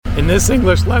In this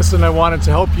English lesson, I wanted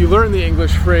to help you learn the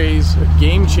English phrase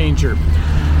game changer.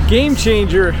 Game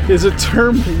changer is a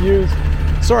term we use.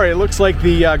 Sorry, it looks like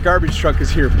the garbage truck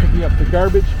is here picking up the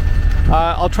garbage.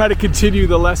 I'll try to continue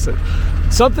the lesson.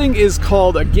 Something is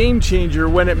called a game changer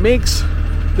when it makes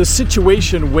the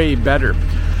situation way better.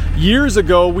 Years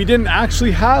ago, we didn't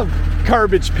actually have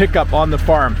garbage pickup on the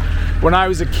farm. When I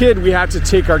was a kid, we had to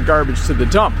take our garbage to the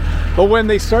dump. But when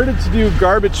they started to do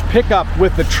garbage pickup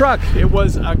with the truck, it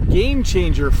was a game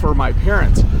changer for my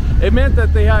parents. It meant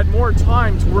that they had more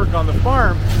time to work on the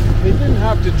farm. They didn't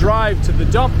have to drive to the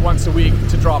dump once a week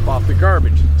to drop off the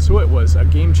garbage. So it was a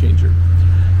game changer.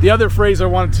 The other phrase I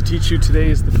wanted to teach you today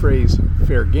is the phrase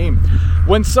fair game.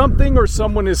 When something or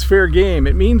someone is fair game,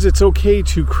 it means it's okay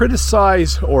to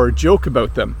criticize or joke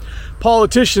about them.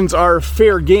 Politicians are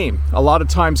fair game. A lot of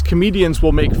times comedians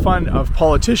will make fun of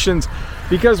politicians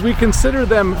because we consider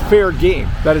them fair game,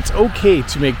 that it's okay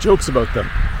to make jokes about them.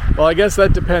 Well, I guess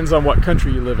that depends on what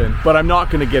country you live in, but I'm not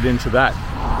going to get into that.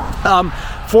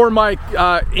 For my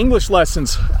English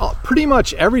lessons, pretty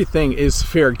much everything is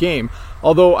fair game.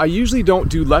 Although I usually don't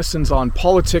do lessons on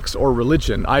politics or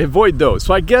religion. I avoid those.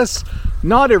 So I guess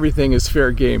not everything is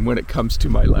fair game when it comes to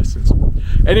my lessons.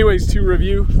 Anyways, to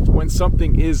review, when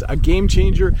something is a game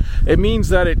changer, it means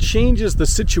that it changes the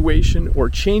situation or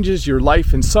changes your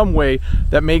life in some way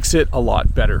that makes it a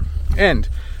lot better. And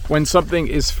when something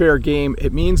is fair game,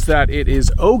 it means that it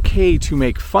is okay to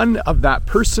make fun of that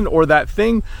person or that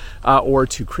thing or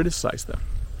to criticize them.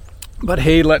 But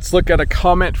hey, let's look at a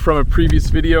comment from a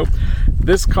previous video.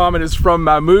 This comment is from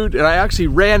Mahmoud, and I actually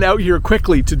ran out here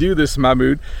quickly to do this,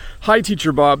 Mahmoud. Hi,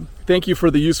 Teacher Bob. Thank you for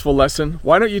the useful lesson.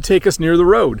 Why don't you take us near the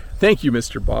road? Thank you,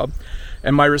 Mr. Bob.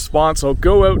 And my response, I'll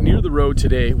go out near the road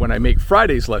today when I make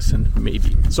Friday's lesson,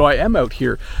 maybe. So I am out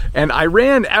here, and I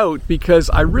ran out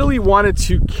because I really wanted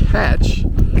to catch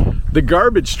the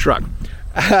garbage truck.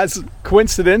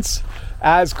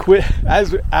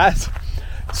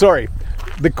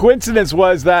 The coincidence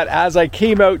was that as I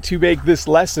came out to make this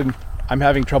lesson, I'm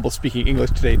having trouble speaking English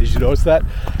today, did you notice that?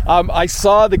 I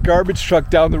saw the garbage truck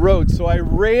down the road, so I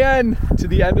ran to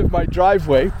the end of my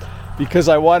driveway because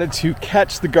I wanted to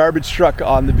catch the garbage truck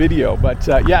on the video. But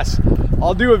yes,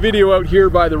 I'll do a video out here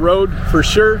by the road for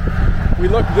sure. We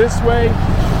look this way,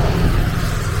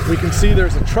 we can see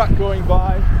there's a truck going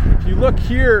by. If you look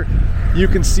here, you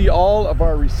can see all of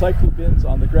our recycle bins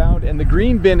on the ground, and the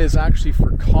green bin is actually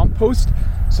for compost.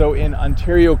 So in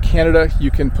Ontario, Canada,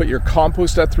 you can put your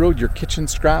compost at the road, your kitchen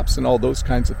scraps and all those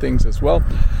kinds of things as well.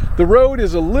 The road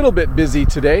is a little bit busy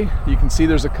today. You can see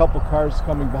there's a couple cars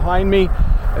coming behind me,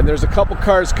 and there's a couple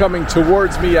cars coming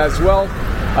towards me as well.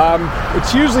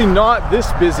 It's usually not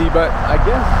this busy, but I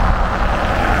guess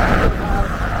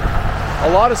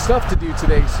a lot of stuff to do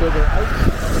today, so they're out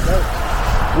and about.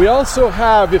 We also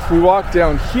have, if we walk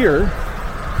down here,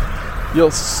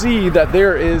 you'll see that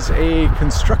there is a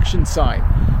construction sign.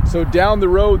 So down the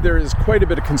road, there is quite a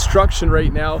bit of construction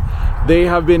right now. They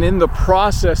have been in the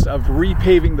process of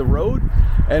repaving the road.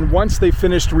 And once they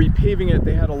finished repaving it,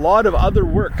 they had a lot of other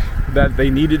work that they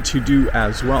needed to do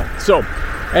as well. So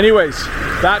anyways,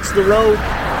 that's the road.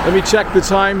 Let me check the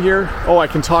time here. Oh, I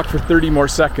can talk for 30 more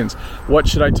seconds. What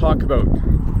should I talk about?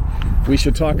 We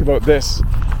should talk about this.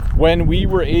 When we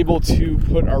were able to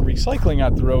put our recycling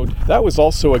at the road, that was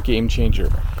also a game changer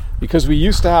because we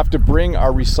used to have to bring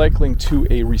our recycling to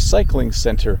a recycling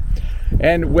center.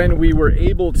 And when we were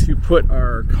able to put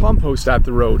our compost at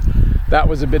the road, that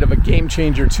was a bit of a game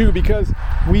changer too, because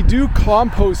we do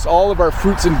compost all of our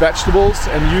fruits and vegetables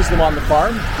and use them on the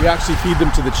farm. We actually feed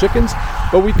them to the chickens,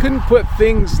 but we couldn't put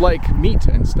things like meat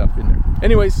and stuff in there.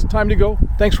 Anyways, time to go.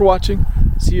 Thanks for watching.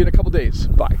 See you in a couple days.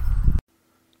 Bye.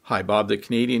 Hi, Bob the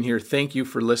Canadian here. Thank you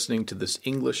for listening to this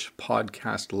English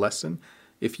podcast lesson.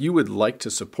 If you would like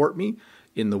to support me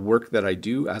in the work that I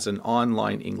do as an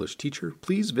online English teacher,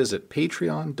 please visit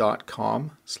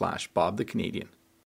patreon.com/Bob the Canadian.